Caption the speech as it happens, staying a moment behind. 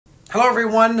Hello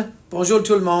everyone, bonjour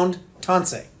tout le monde,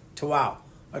 Tansei, Tawau.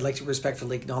 I'd like to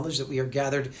respectfully acknowledge that we are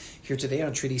gathered here today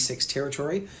on Treaty 6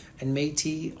 territory and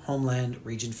Métis Homeland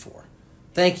Region 4.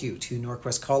 Thank you to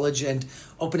Northwest College and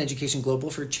Open Education Global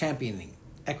for championing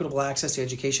equitable access to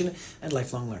education and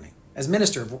lifelong learning. As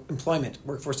Minister of Employment,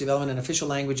 Workforce Development and Official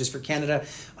Languages for Canada,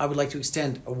 I would like to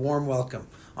extend a warm welcome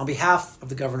on behalf of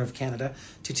the Governor of Canada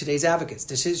to today's advocates,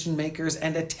 decision makers,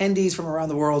 and attendees from around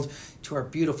the world to our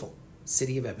beautiful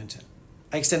City of Edmonton.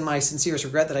 I extend my sincerest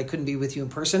regret that I couldn't be with you in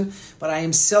person, but I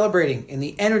am celebrating in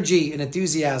the energy and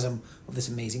enthusiasm of this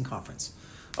amazing conference.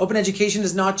 Open education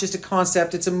is not just a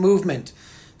concept, it's a movement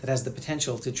that has the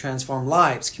potential to transform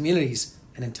lives, communities,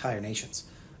 and entire nations.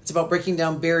 It's about breaking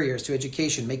down barriers to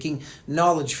education, making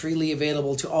knowledge freely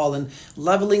available to all, and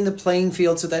leveling the playing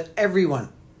field so that everyone,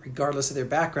 regardless of their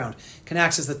background, can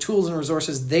access the tools and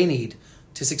resources they need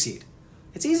to succeed.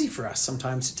 It's easy for us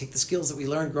sometimes to take the skills that we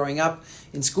learned growing up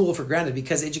in school for granted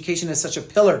because education is such a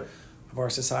pillar of our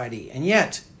society, and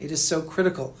yet it is so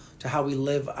critical to how we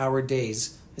live our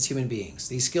days as human beings.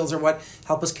 These skills are what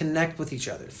help us connect with each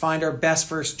other, find our best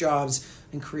first jobs,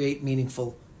 and create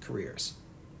meaningful careers.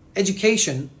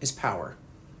 Education is power,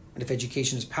 and if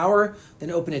education is power,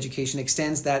 then open education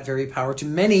extends that very power to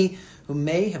many who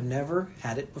may have never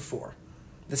had it before.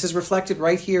 This is reflected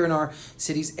right here in our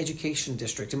city's education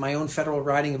district, in my own federal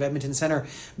riding of Edmonton Centre,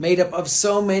 made up of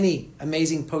so many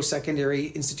amazing post-secondary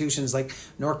institutions like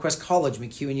Northwest College,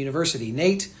 MacEwan University,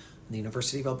 NAIT, and the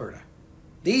University of Alberta.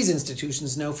 These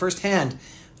institutions know firsthand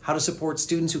how to support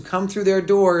students who come through their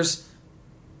doors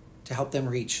to help them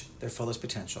reach their fullest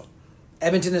potential.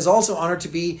 Edmonton is also honoured to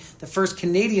be the first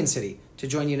Canadian city to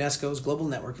join UNESCO's Global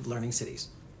Network of Learning Cities.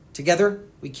 Together,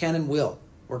 we can and will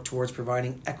work towards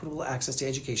providing equitable access to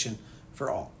education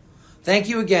for all. Thank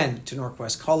you again to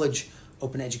Northwest College,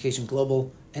 Open Education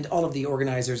Global, and all of the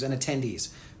organizers and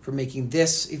attendees for making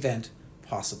this event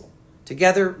possible.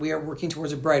 Together, we are working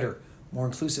towards a brighter, more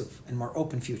inclusive, and more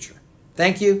open future.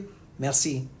 Thank you.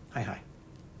 Merci. Hi, hi.